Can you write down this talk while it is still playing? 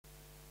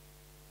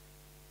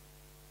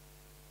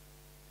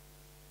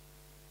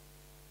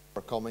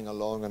coming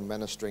along and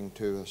ministering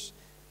to us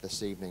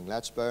this evening.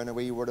 Let's bow in a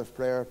wee word of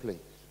prayer, please,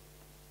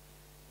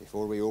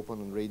 before we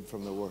open and read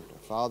from the Word.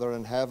 Father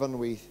in heaven,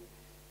 we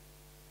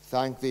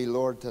thank Thee,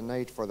 Lord,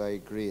 tonight for Thy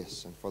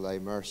grace and for Thy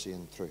mercy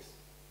and truth.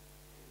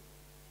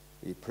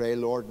 We pray,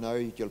 Lord, now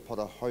that You'll put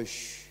a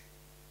hush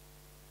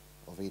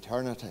of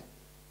eternity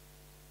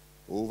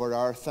over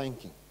our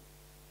thinking,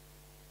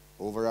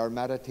 over our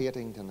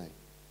meditating tonight,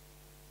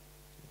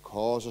 and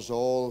cause us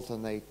all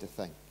tonight to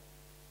think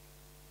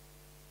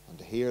and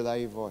to hear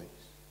Thy voice.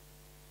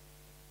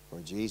 For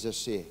Jesus'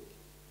 sake,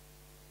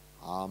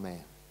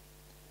 amen.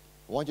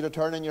 I want you to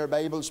turn in your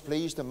Bibles,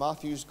 please, to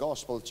Matthew's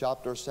Gospel,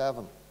 chapter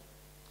 7.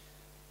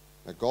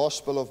 The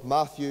Gospel of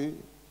Matthew,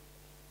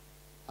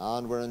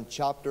 and we're in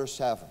chapter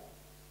 7.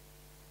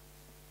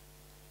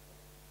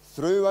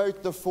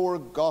 Throughout the four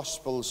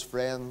Gospels,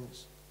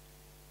 friends,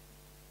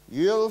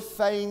 you'll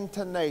find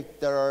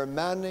tonight there are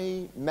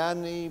many,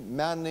 many,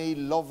 many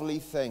lovely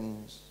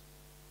things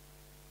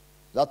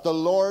that the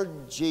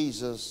Lord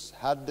Jesus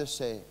had to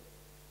say.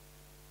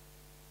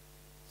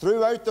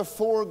 Throughout the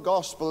four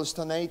Gospels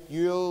tonight,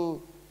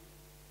 you'll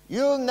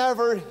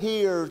never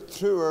hear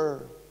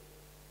truer,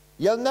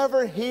 you'll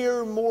never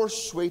hear more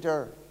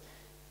sweeter,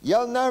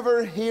 you'll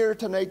never hear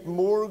tonight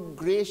more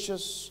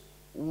gracious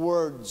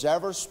words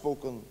ever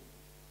spoken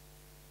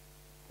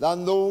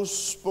than those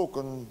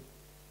spoken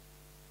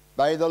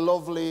by the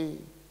lovely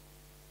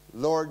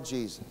Lord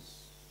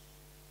Jesus.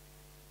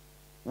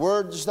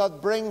 Words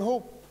that bring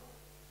hope,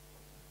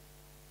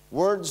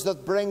 words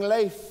that bring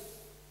life,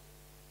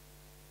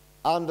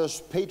 and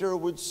as Peter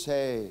would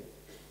say,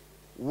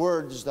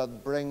 words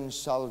that bring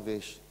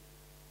salvation.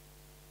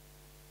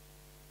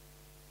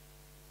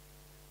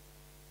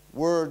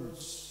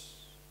 Words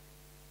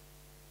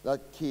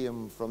that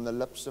came from the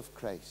lips of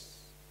Christ.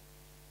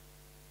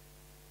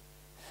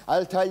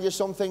 I'll tell you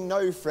something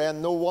now,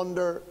 friend. No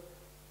wonder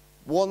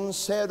one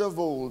said of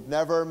old,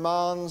 never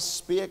man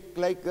spake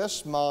like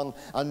this man,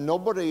 and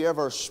nobody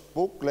ever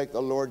spoke like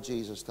the Lord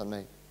Jesus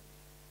tonight.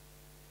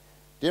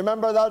 Do you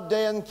remember that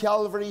day in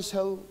Calvary's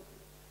Hill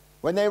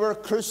when they were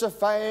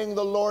crucifying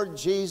the Lord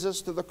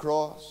Jesus to the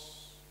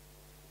cross?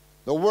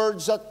 The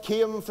words that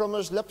came from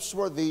His lips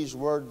were these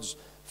words,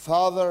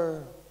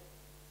 Father,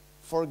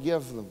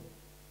 forgive them,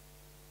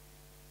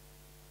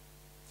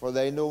 for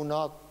they know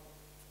not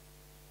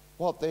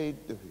what they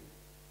do.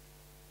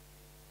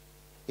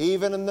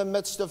 Even in the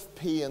midst of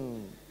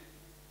pain,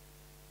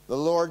 the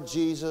Lord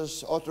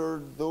Jesus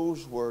uttered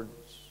those words.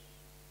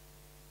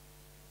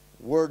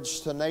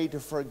 Words tonight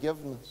of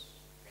forgiveness.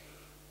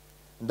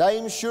 And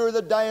I'm sure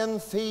the dying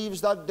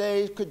thieves that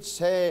day could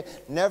say,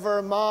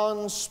 never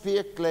man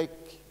spake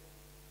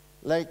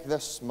like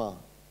this man.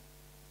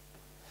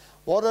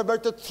 What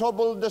about the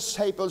troubled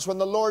disciples when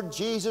the Lord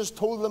Jesus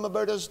told them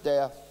about His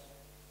death?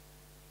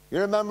 You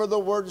remember the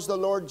words the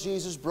Lord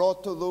Jesus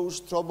brought to those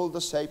troubled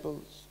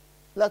disciples?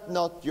 Let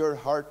not your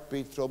heart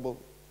be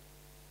troubled.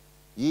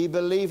 Ye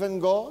believe in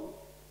God,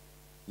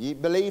 ye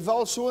believe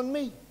also in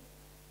me.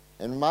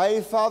 In my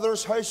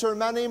Father's house are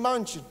many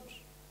mansions.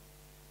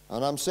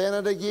 And I'm saying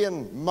it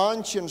again,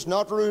 mansions,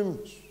 not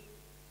rooms.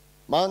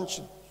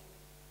 Mansions.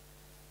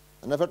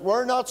 And if it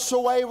were not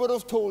so, I would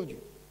have told you.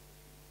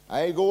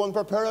 I go and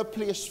prepare a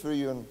place for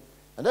you.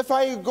 And if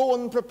I go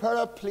and prepare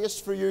a place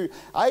for you,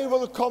 I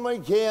will come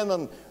again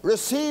and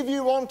receive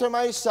you unto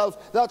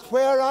myself, that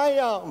where I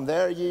am,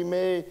 there ye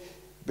may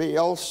be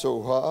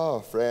also. Ah,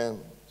 friends,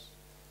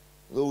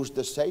 those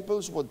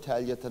disciples would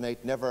tell you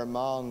tonight, never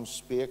man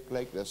spake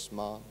like this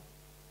man.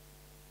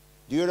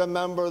 Do you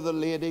remember the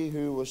lady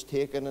who was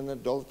taken in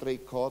adultery,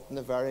 caught in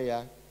the very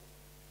act?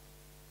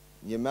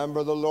 You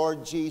remember the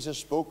Lord Jesus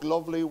spoke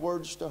lovely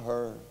words to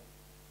her.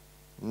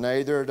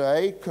 Neither do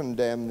I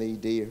condemn thee,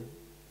 dear.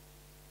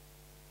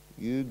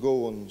 You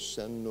go and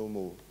sin no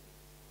more.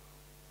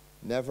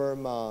 Never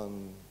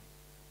man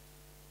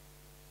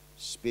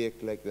spake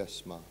like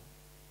this man.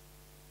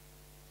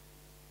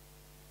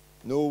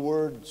 No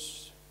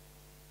words,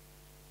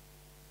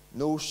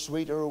 no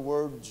sweeter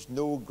words,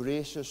 no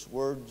gracious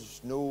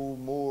words, no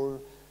more,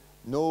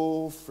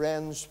 no,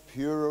 friends,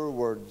 purer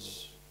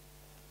words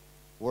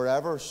were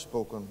ever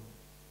spoken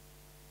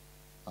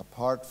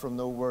apart from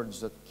the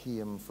words that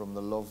came from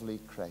the lovely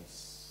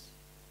Christ.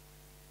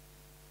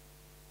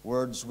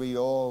 Words we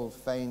all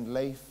find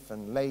life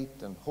and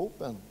light and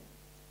hope in.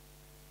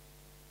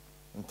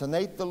 And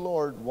tonight the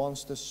Lord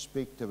wants to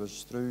speak to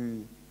us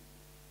through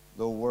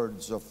the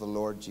words of the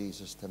Lord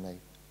Jesus tonight.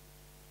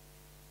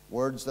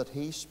 Words that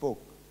He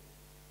spoke.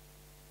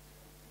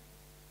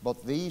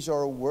 But these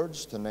are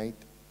words tonight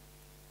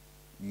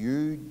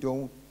you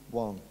don't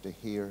want to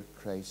hear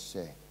Christ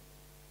say.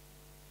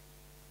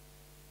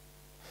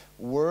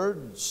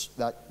 Words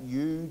that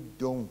you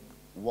don't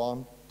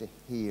want to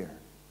hear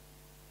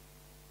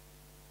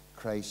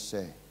Christ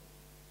say.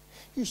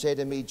 You say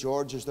to me,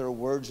 George, is there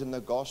words in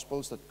the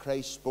Gospels that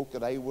Christ spoke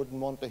that I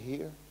wouldn't want to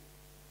hear?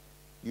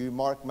 You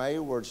mark my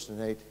words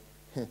tonight.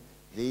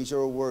 These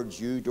are words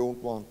you don't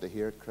want to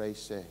hear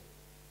Christ say.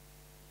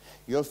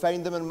 You'll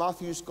find them in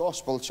Matthew's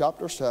Gospel,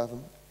 chapter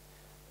 7.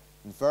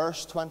 In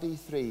verse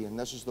 23, and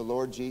this is the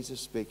Lord Jesus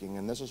speaking,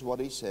 and this is what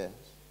he says.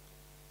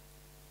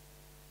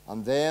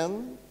 And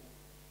then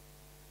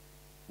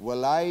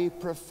will I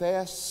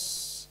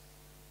profess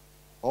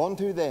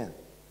unto them,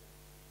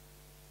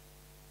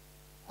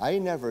 I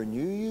never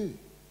knew you.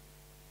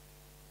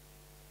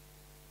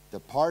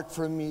 Depart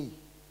from me,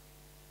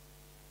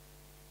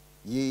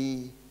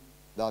 ye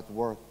that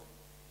work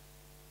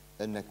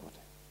iniquity.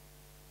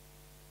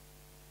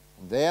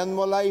 And then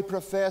will I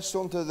profess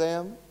unto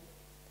them,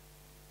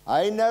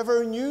 I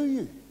never knew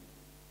you.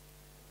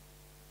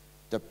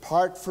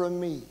 Depart from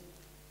me,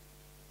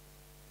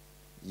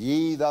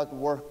 ye that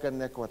work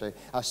iniquity.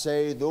 I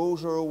say,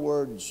 those are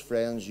words,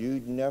 friends,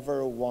 you'd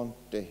never want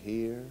to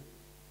hear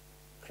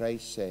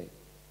Christ say.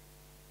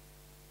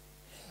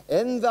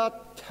 In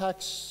that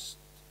text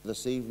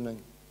this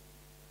evening,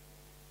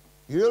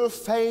 you'll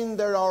find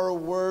there are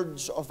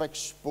words of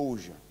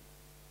exposure.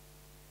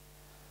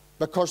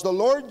 Because the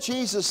Lord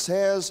Jesus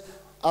says,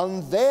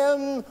 and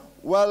then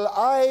will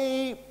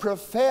I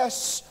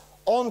profess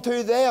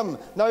unto them.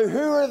 Now,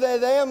 who are they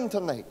them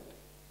tonight?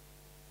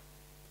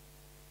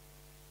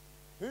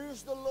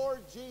 Who's the Lord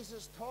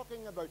Jesus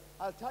talking about?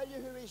 I'll tell you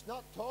who he's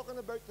not talking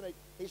about tonight.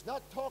 He's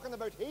not talking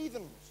about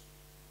heathens.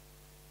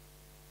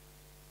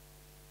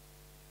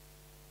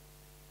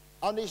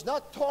 And he's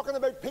not talking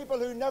about people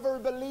who never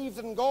believed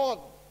in God.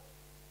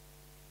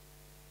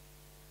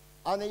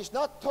 And he's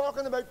not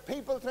talking about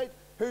people tonight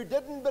who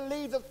didn't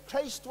believe that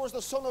Christ was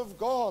the Son of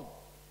God.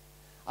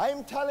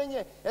 I'm telling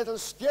you, it'll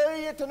scare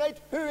you tonight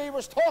who he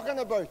was talking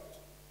about.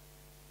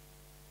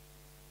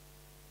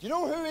 Do you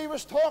know who he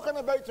was talking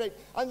about tonight?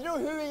 And you know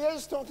who he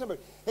is talking about?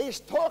 He's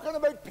talking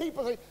about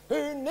people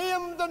who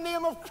named the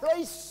name of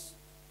Christ.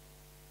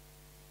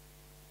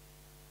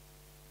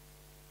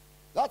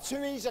 That's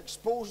who he's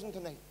exposing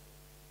tonight.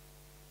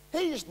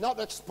 He's not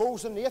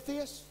exposing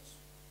atheists.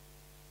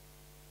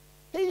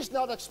 He's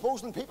not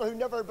exposing people who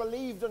never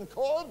believed in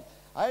God.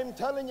 I'm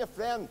telling you,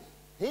 friend,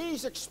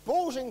 he's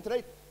exposing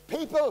tonight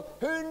people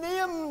who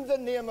name the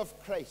name of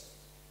Christ.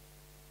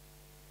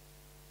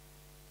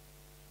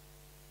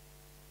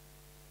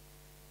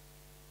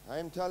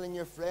 I'm telling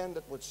you, friend,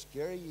 it would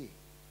scare you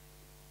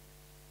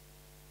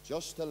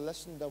just to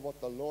listen to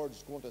what the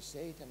Lord's going to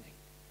say tonight.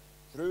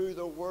 Through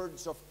the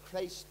words of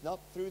Christ,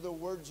 not through the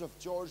words of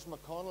George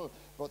McConnell,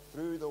 but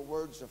through the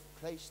words of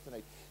Christ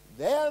tonight.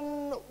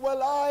 Then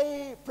will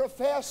I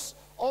profess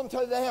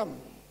unto them.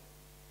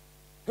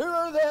 Who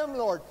are them,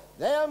 Lord?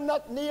 Them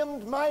that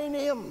named my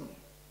name.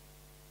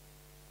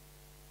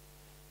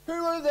 Who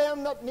are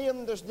them that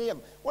named his name?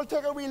 We'll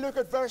take a wee look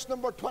at verse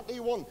number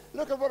 21.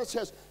 Look at what it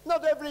says.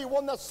 Not every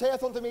one that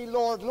saith unto me,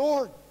 Lord,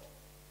 Lord,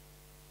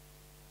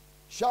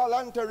 shall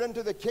enter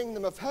into the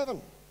kingdom of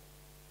heaven,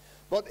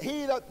 but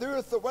he that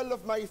doeth the will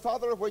of my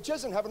Father which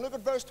is in heaven. Look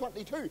at verse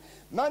 22.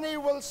 Many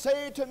will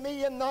say to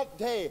me in that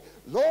day,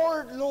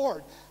 Lord,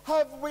 Lord,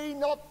 have we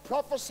not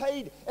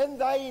prophesied in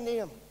thy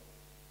name?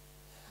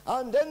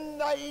 And in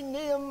thy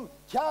name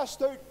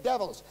cast out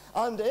devils,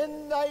 and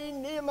in thy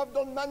name have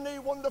done many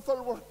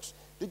wonderful works.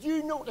 Did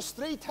you notice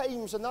 3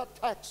 times in that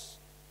text?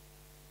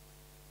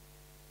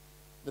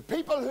 The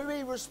people who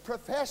he was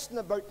professing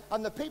about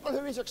and the people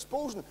who he's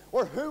exposing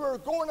were who were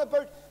going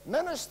about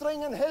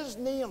ministering in his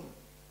name.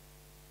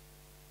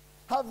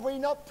 Have we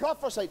not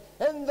prophesied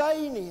in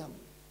thy name?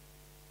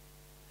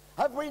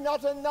 Have we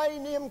not in thy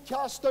name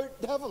cast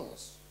out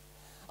devils?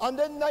 And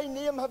in thy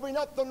name have we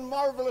not done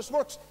marvelous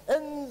works?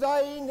 In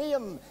thy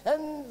name,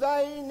 in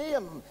thy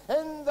name,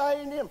 in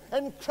thy name.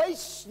 In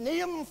Christ's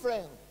name,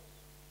 friend.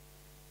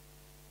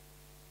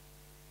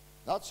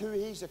 That's who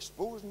he's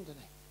exposing today.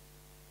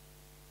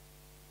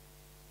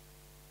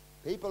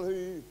 People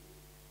who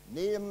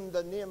name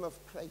the name of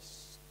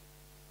Christ.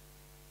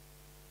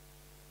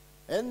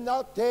 In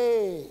that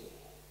day,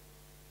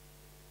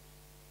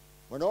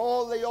 when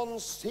all the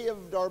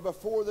unsaved are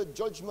before the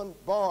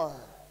judgment bar,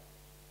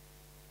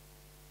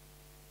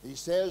 he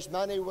says,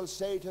 many will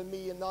say to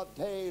me in that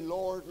day,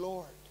 Lord,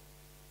 Lord.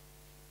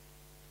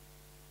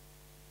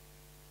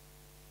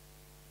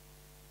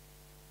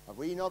 Have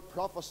we not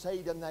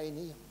prophesied in thy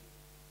name?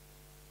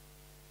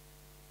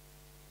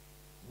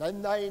 And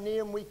in thy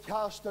name we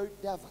cast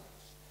out devils.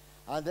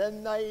 And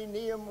in thy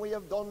name we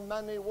have done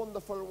many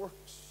wonderful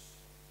works.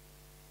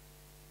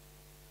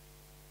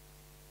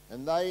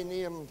 In thy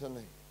name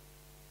tonight.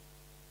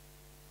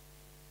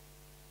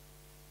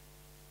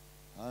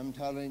 I'm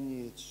telling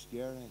you, it's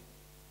scary.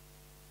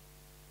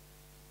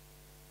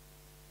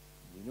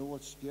 You know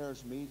what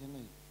scares me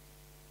tonight?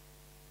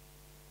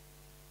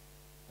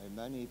 How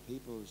many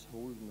people is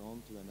holding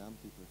on to an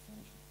empty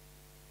profession.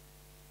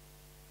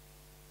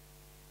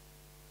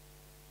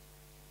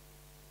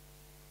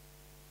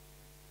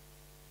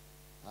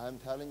 I'm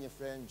telling you,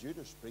 friend,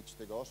 Judas preached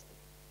the gospel.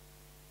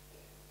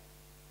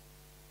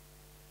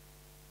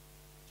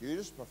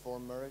 Judas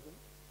performed miracles.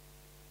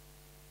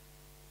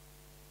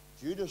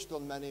 Judas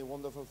done many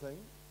wonderful things.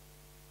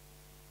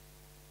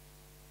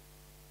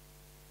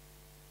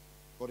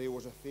 But he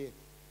was a fake.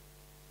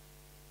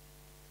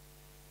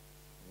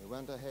 He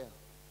went to hell.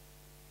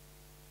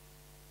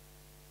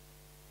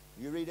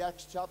 You read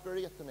Acts chapter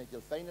 8 tonight,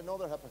 you'll find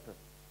another hypocrite.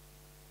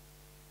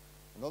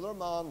 Another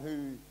man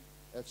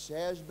who, it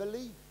says,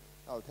 believed.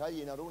 I'll tell you,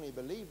 he not only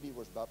believed, he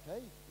was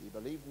baptized. He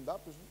believed in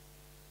baptism.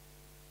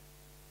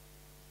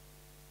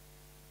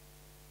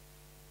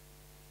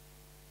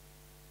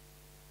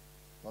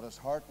 But his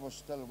heart was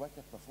still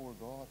wicked before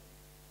God.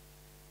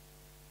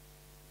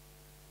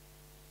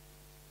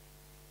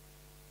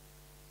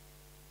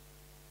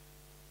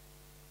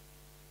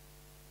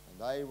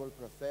 And I will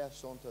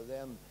profess unto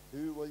them.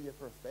 Who will you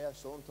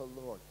profess unto,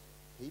 Lord?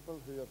 People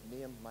who have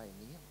named my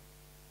name.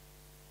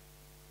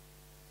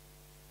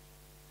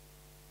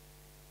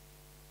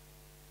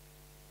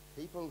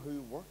 People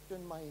who worked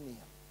in my name.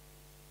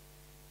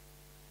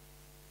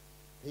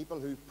 People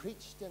who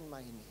preached in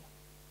my name.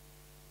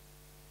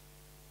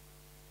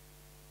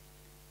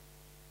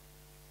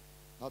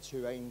 That's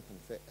who I'm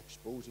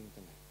exposing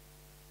tonight.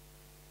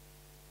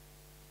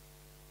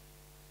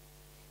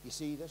 You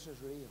see, this is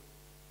real.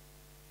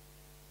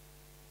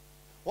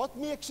 What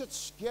makes it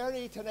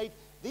scary tonight?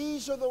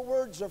 These are the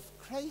words of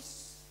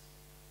Christ.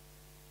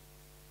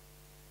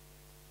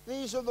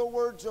 These are the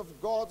words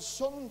of God's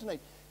Son tonight.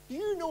 Do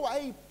you know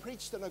I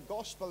preached in a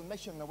gospel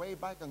mission way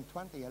back in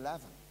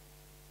 2011?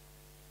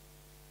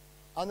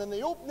 And in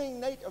the opening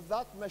night of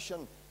that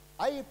mission,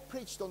 I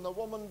preached on the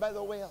woman by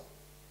the well.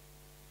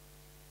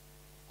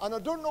 And I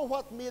don't know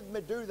what made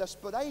me do this,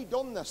 but I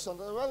done this. And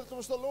well, it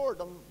was the Lord.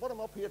 And what I'm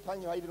up here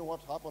telling you, I don't know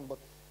what happened, but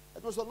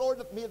it was the Lord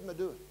that made me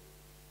do it.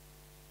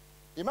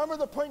 You remember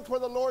the point where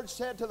the Lord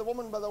said to the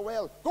woman by the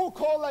well, go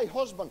call thy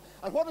husband.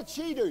 And what did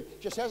she do?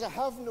 She says, I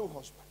have no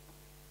husband.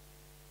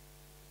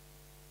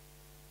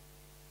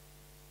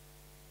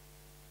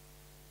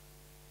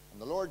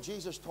 And the Lord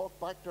Jesus talked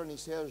back to her and he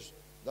says,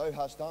 thou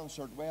hast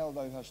answered well,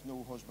 thou hast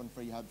no husband,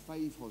 for you had 5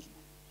 husbands.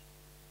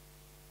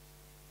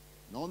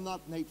 And on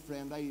that night,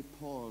 friend, I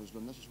paused,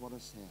 and this is what I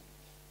said.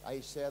 I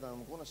said, and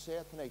I'm going to say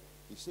it tonight,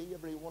 you see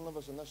every one of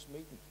us in this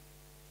meeting,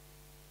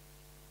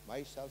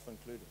 myself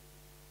included,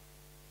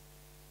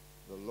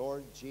 the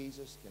Lord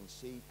Jesus can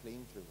see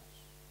clean through us.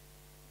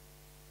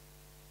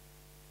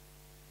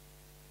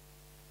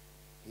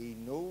 He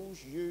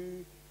knows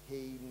you,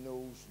 he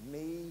knows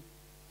me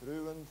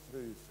through and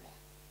through, friends.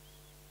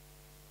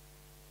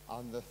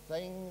 And the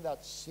thing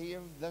that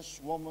saved this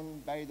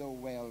woman by the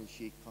well,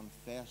 she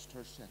confessed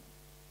her sin.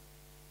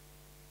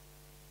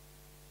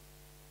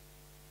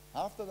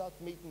 After that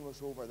meeting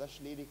was over, this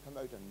lady came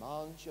out, and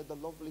man, she had the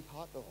lovely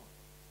hat on.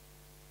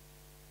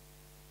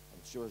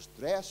 And she was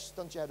dressed,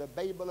 and she had a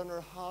Bible in her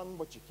hand,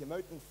 but she came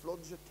out in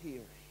floods of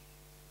tears.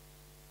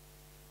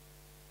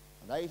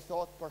 And I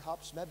thought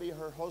perhaps maybe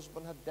her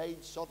husband had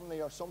died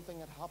suddenly or something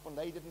had happened.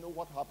 I didn't know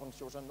what happened.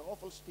 She was in an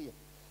awful state.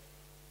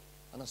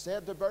 And I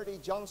said to Bertie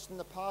Johnson,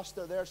 the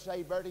pastor there,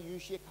 say, Bertie, you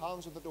shake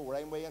hands at the door.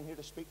 I'm waiting here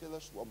to speak to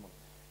this woman.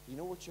 You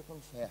know what she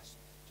confessed?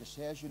 She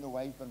says, you know,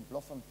 I've been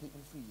bluffing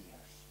people for years.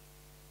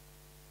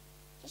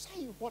 Just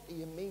say, what do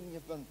you mean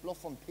you've been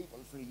bluffing people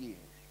for years?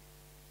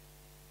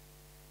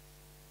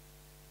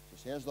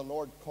 She says, the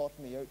Lord caught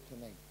me out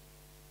tonight.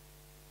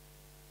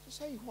 She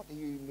say, what do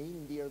you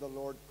mean, dear, the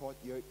Lord caught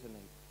you out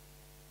tonight?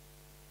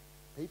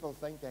 People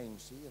think I'm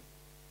saved.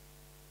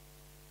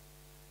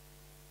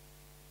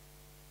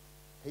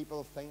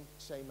 People think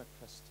I'm a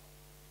Christian.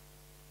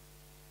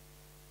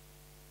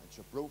 And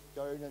she broke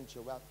down and she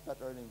wept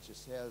bitterly and she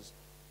says,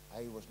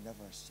 I was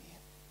never saved.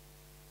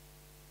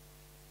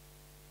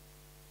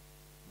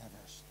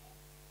 Never saved.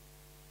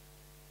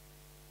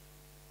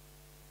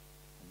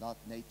 And that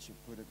night she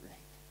put it right.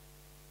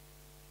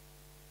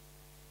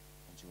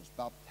 And she was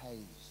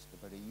baptized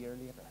about a year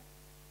later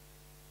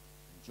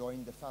and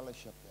joined the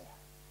fellowship there.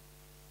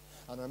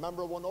 And I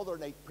remember one other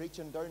night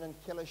preaching down in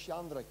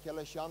Kilkeel.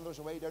 Kilkeel's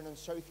away down in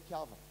South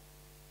Cavan.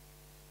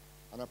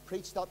 And I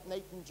preached that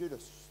night in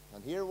Judas.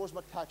 And here was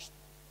my text.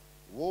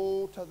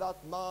 Woe to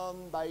that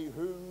man by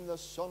whom the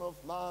Son of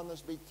Man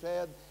is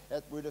betrayed.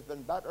 It would have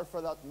been better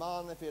for that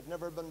man if he had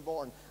never been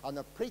born. And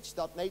I preached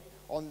that night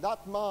on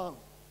that man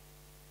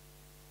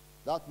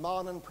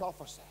in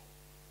prophecy.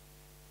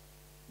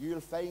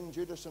 You'll find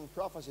Judas in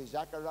prophecy,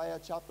 Zechariah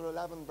chapter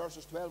 11,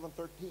 verses 12 and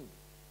 13.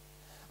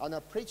 And I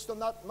preached on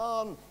that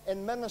man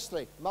in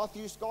ministry,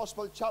 Matthew's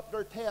Gospel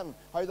chapter 10,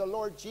 how the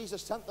Lord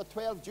Jesus sent the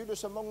 12,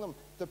 Judas among them,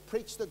 to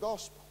preach the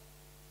gospel.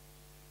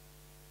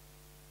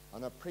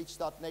 And I preached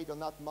that night on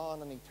that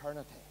man in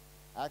eternity.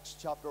 Acts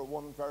chapter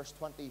 1, verse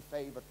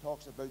 25, it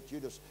talks about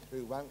Judas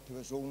who went to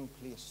his own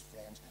place,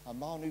 friends. A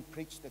man who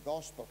preached the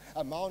gospel.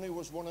 A man who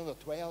was one of the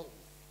 12.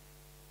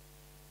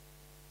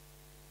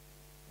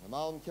 And a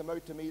man came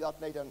out to me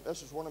that night, and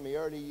this was one of my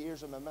early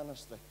years in my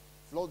ministry.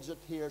 Floods of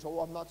tears. Oh,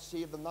 I'm not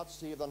saved, I'm not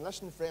saved. And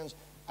listen, friends,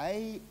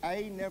 I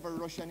never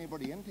rush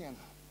anybody into anything.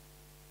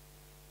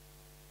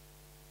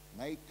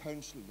 And I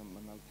counseled him,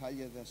 and I'll tell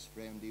you this,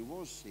 friend, he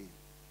was saved.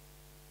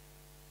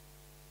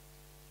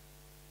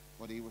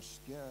 But he was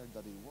scared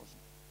that he wasn't.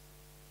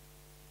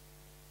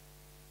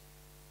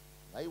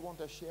 I want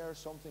to share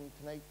something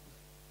tonight.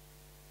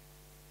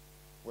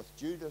 With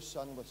Judas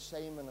and with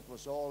Simon, it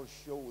was all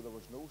show. There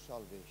was no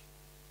salvation.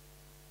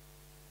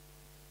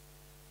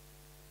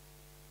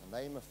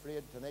 And I'm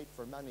afraid tonight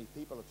for many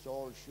people it's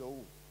all show.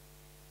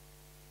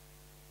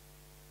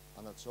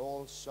 And it's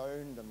all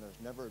sound, and there's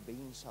never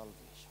been salvation.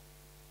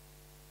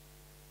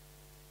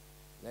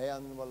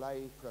 Then will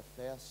I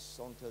profess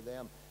unto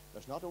them.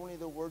 There's not only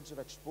the words of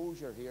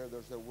exposure here,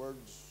 there's the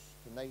words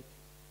tonight.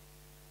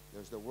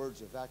 There's the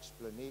words of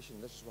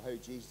explanation. This is how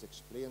Jesus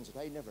explains it.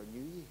 I never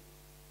knew you.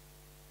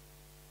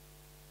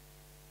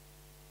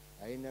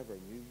 I never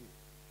knew you.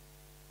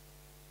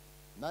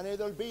 Many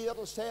there'll be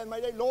that'll say in my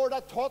day, Lord, I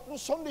taught in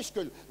Sunday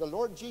school. The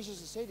Lord Jesus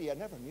will say to you, I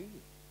never knew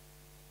you.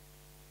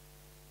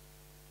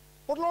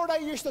 But Lord, I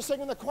used to sing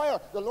in the choir.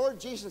 The Lord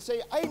Jesus will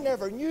say, I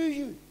never knew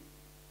you.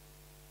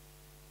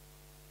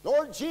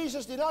 Lord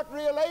Jesus, did not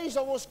realize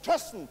I was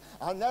Christian.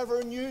 I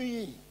never knew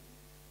ye.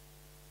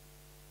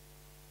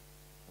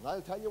 And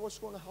I'll tell you what's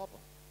going to happen.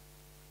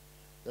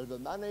 There'll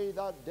be many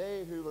that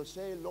day who will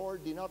say,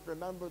 Lord, do not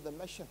remember the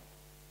mission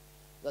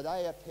that I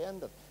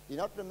attended. Do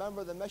not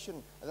remember the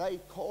mission that I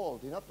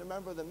called. Do not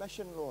remember the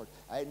mission, Lord.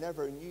 I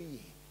never knew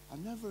ye. I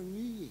never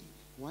knew ye.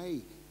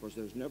 Why? Because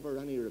there's never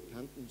any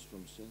repentance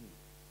from sin.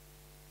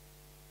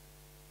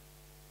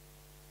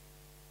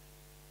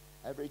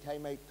 Every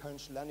time I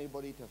counsel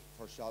anybody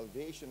for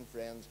salvation,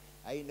 friends,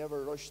 I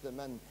never rush them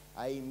in.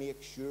 I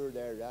make sure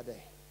they're ready.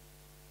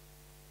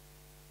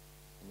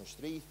 And there's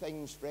three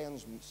things,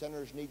 friends,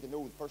 sinners need to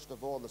know. First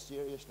of all, the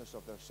seriousness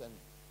of their sin.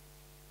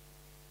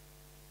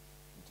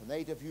 And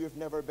tonight, if you have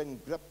never been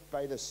gripped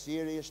by the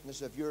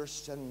seriousness of your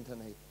sin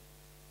tonight,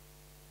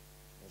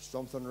 there's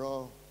something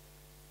wrong.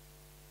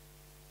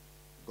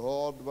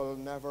 God will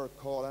never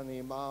call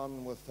any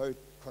man without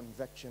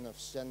conviction of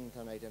sin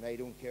tonight, and I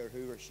don't care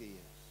who or she is.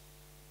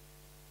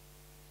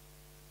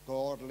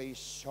 Godly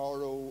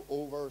sorrow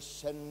over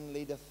sin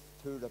leadeth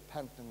to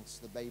repentance,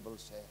 the Bible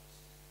says.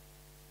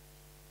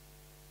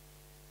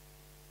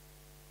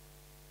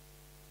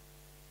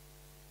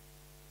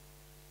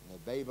 And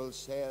the Bible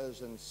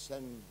says in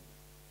sin,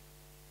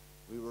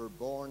 we were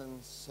born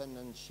in sin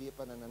and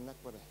shapen in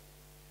iniquity.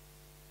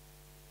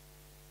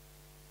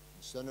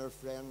 And sinner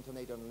friend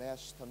tonight,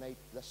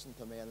 listen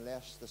to me,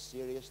 unless the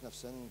seriousness of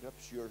sin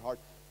grips your heart,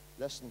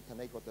 listen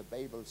tonight what the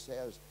Bible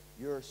says.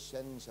 Your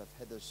sins have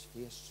hid his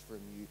face from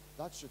you.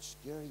 That should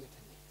scare you tonight.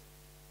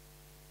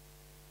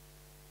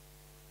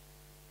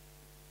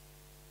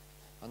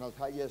 And I'll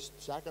tell you,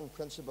 second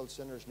principle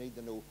sinners need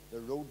to know,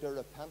 the road to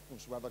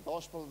repentance. We have a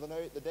gospel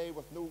today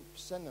with no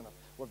sin in it.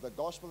 We have the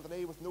gospel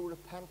today with no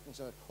repentance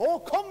in it. Oh,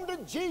 come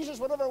to Jesus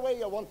whatever way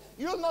you want.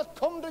 You'll not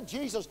come to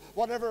Jesus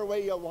whatever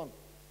way you want.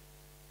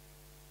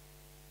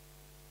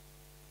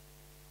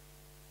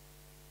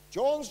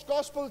 John's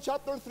Gospel,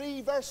 chapter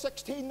 3, verse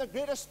 16, the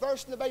greatest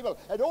verse in the Bible.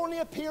 It only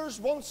appears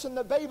once in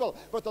the Bible,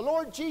 but the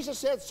Lord Jesus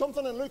said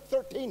something in Luke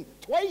 13.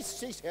 Twice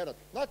he said it,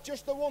 not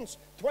just the once,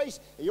 twice.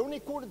 He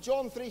only quoted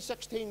John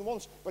 3:16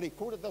 once, but he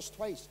quoted this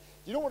twice.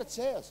 Do you know what it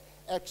says?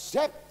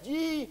 Except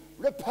ye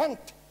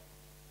repent,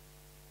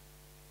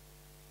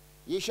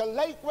 ye shall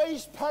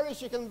likewise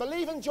perish. You can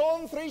believe in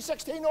John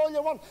 3:16 all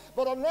you want,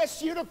 but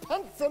unless you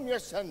repent from your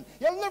sin,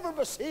 you'll never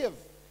be saved.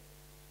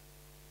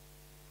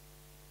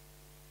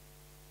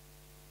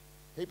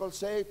 People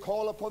say,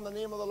 call upon the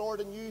name of the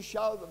Lord and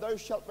thou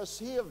shalt be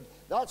saved.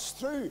 That's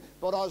true.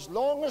 But as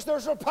long as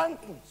there's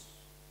repentance,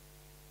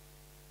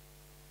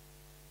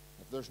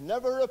 if there's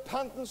never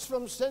repentance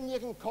from sin, you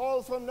can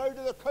call from now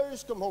to the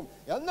cows come home.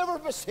 You'll never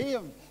be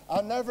saved.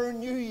 I never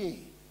knew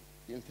ye,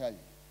 he'll tell you.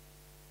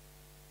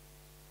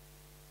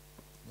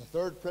 The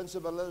third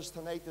principle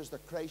tonight is the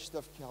Christ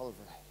of Calvary.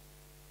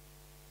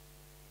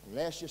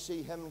 Unless you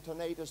see him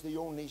tonight as the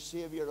only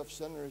Savior of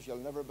sinners, you'll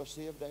never be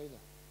saved either.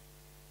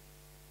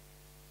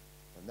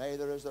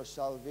 Neither is there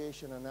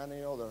salvation in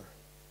any other,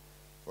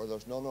 for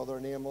there's none other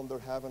name under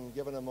heaven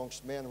given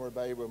amongst men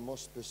whereby we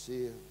must be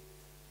saved.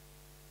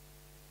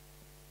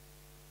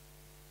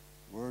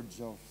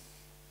 Words of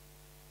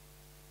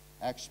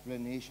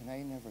explanation,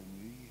 I never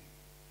knew you.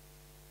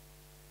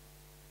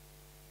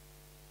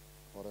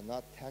 But in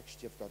that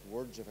text you've got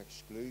words of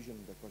exclusion,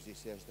 because he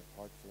says,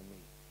 depart from me.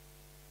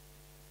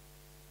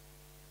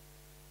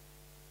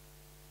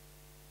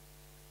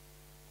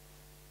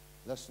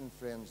 Listen,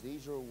 friends,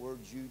 these are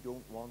words you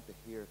don't want to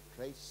hear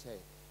Christ say.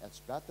 It's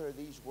better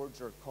these words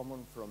are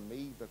coming from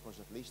me, because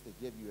at least they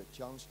give you a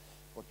chance.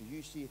 But do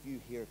you see, if you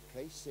hear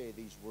Christ say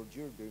these words,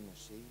 you're doing a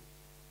seed.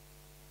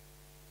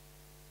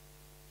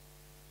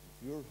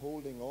 If you're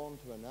holding on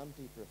to an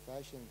empty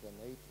profession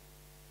tonight,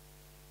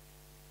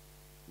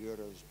 you're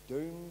as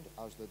doomed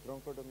as the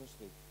drunkard on the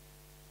street.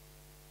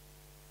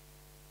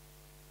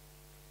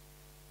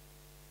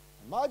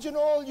 Imagine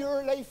all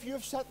your life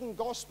you've sat in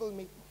gospel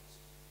meetings,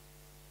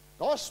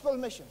 gospel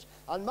missions,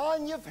 and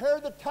man, you've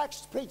heard the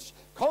text preached,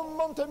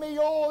 come unto me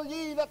all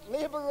ye that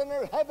labor and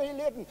are heavy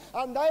laden,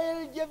 and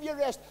I'll give you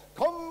rest.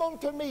 Come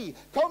unto me,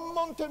 come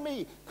unto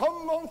me,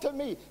 come unto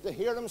me. To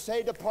hear him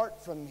say,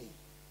 depart from me.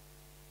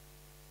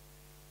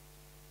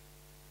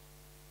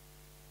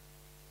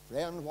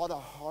 Friend, what a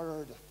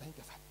horror to think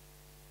of it.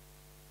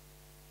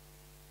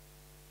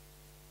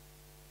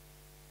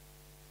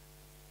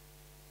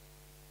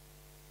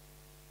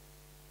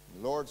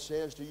 The Lord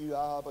says to you,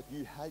 but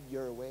you had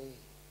your way.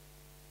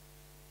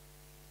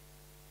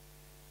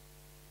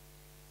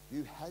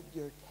 You had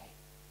your time.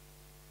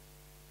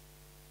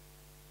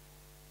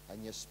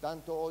 And you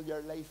spent all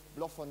your life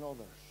bluffing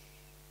others.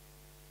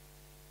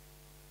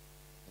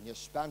 And you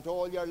spent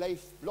all your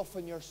life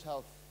bluffing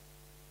yourself.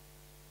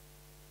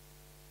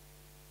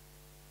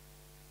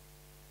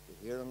 To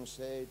hear him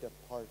say,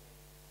 depart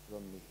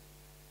from me.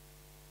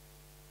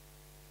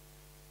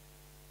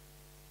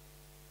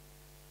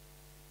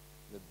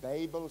 The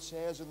Bible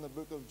says in the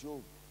book of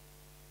Job,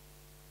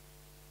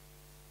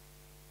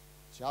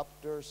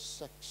 chapter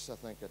 6, I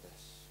think it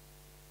is,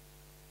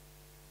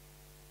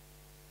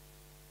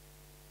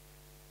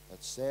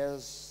 it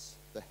says,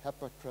 the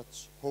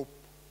hypocrite's hope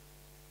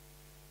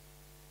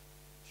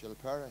shall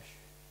perish.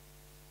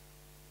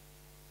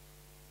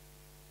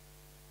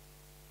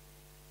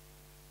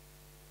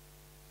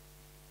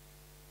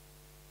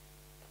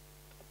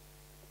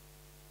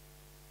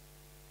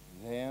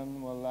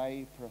 Then will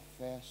I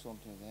profess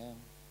unto them,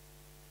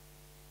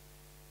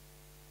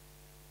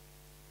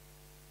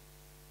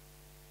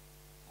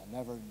 I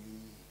never knew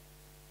you.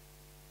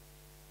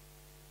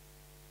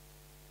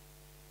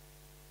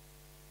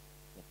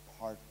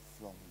 Depart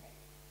from me.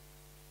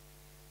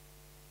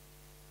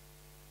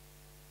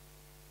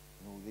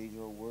 You know, these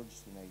are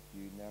words tonight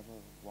you never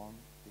want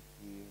to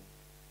hear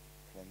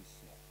Christ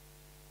say.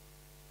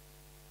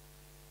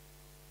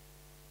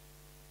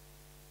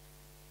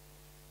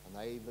 And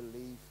I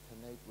believe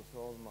tonight with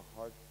all my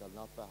heart there'll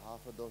not be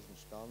half a dozen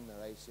standing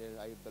there. I say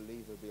I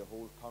believe there'll be a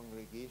whole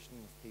congregation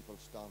of people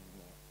standing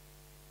there.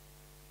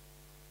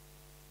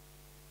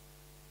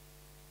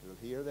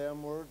 You'll hear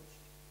them words.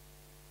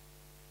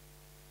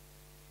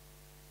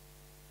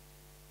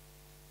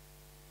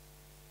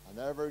 I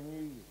never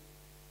knew you.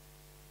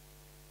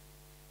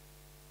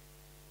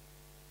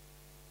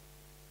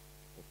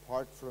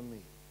 Depart from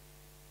me.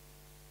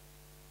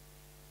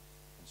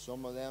 And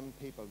some of them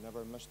people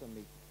never missed a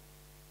meeting.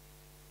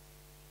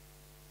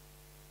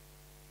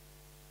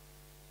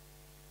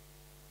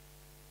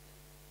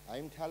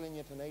 I'm telling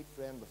you tonight,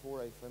 friend, before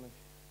I finish,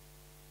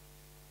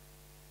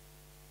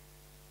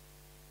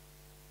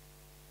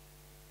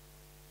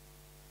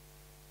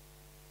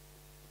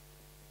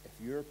 if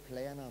you're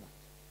playing on it,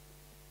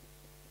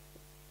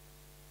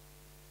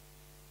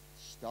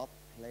 stop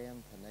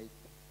playing tonight.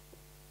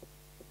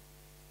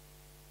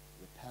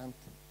 Repent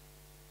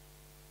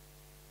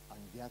and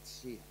get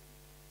saved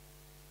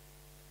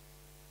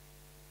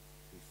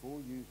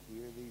before you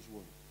hear these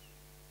words.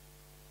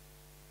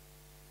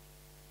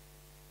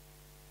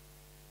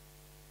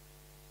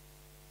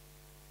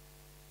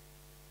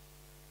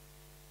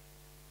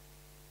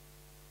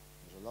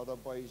 There's a lot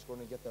of boys going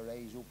to get their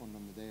eyes open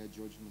on the day of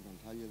judgment.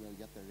 I'll tell you, they'll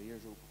get their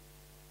ears open.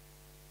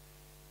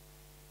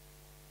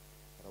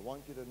 But I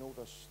want you to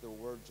notice the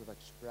words of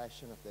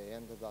expression at the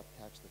end of that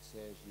text that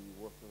says, ye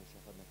workers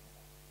of iniquity.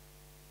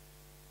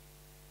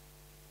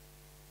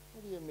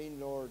 What do you mean,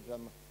 Lord,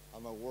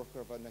 I'm a worker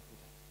of iniquity?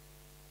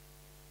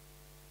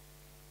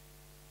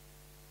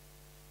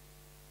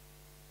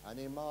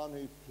 Any man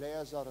who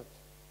plays at it,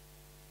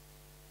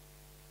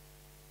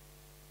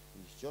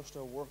 he's just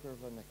a worker of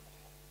iniquity.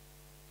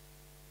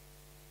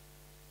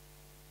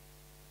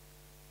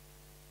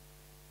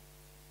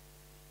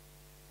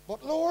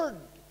 But Lord,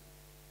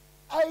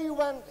 I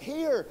went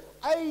here,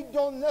 I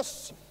done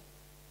this.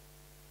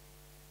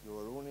 You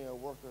are only a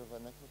worker of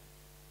iniquity.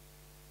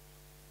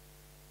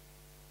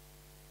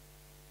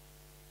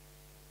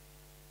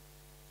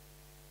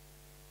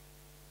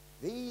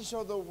 These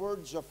are the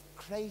words of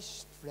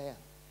Christ, friends.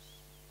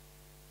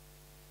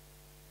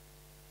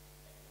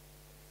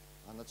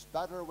 And it's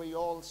better we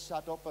all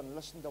sat up and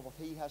listen to what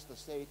he has to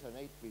say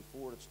tonight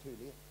before it's too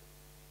late.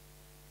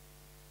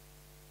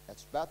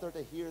 It's better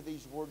to hear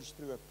these words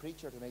through a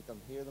preacher tonight than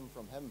hear them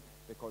from him,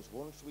 because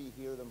once we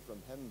hear them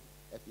from him,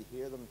 if you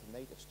hear them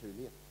tonight, it's too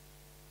late.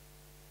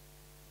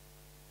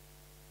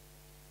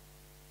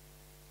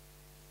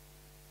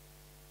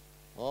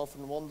 I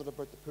often wondered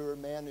about the poor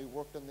men who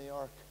worked in the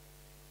ark.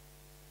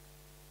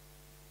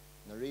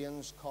 And the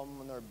rains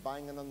come and they're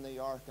banging on the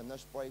ark, and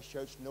this boy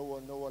shouts,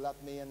 Noah, Noah,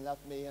 let me in,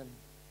 let me in.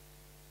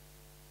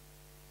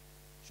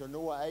 So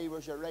Noah, I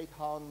was your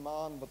right-hand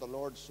man, but the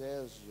Lord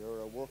says,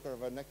 you're a worker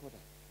of iniquity.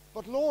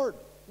 But Lord,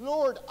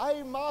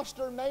 I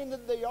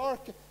masterminded the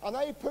ark, and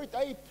I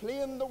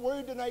planed the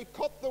wood, and I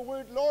cut the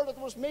wood. Lord, it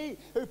was me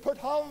who put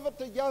half of it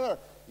together.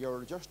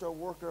 You're just a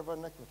worker of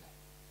iniquity.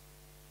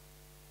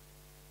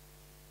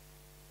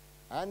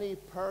 Any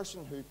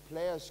person who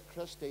plays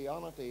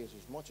Christianity is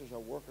as much as a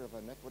worker of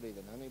iniquity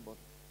than anybody.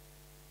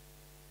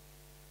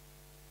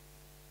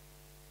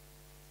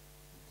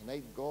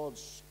 Tonight,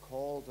 God's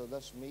call to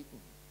this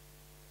meeting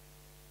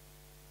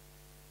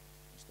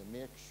is to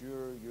make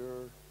sure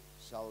your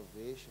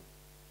salvation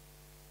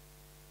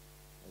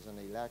is an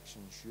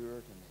election sure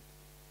tonight.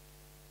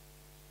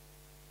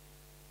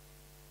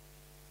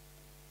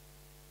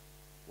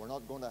 We're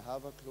not going to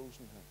have a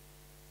closing hymn.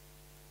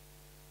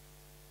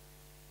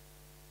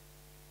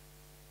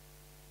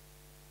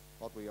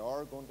 What we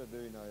are going to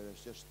do now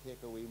is just take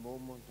a wee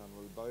moment and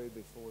we'll bow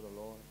before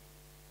the Lord.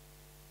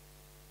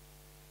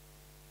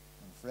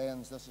 And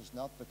friends, this is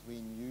not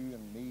between you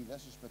and me.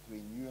 This is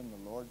between you and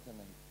the Lord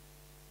tonight.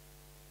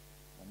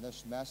 And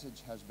this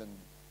message has been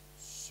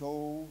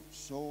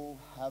so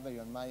heavy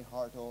on my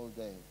heart all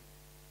day.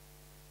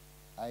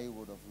 I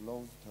would have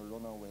loved to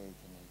run away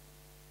tonight.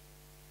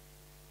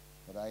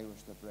 But I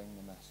was to bring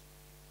the message.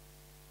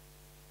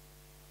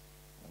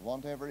 I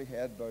want every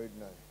head bowed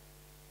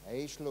now.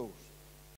 Eyes closed.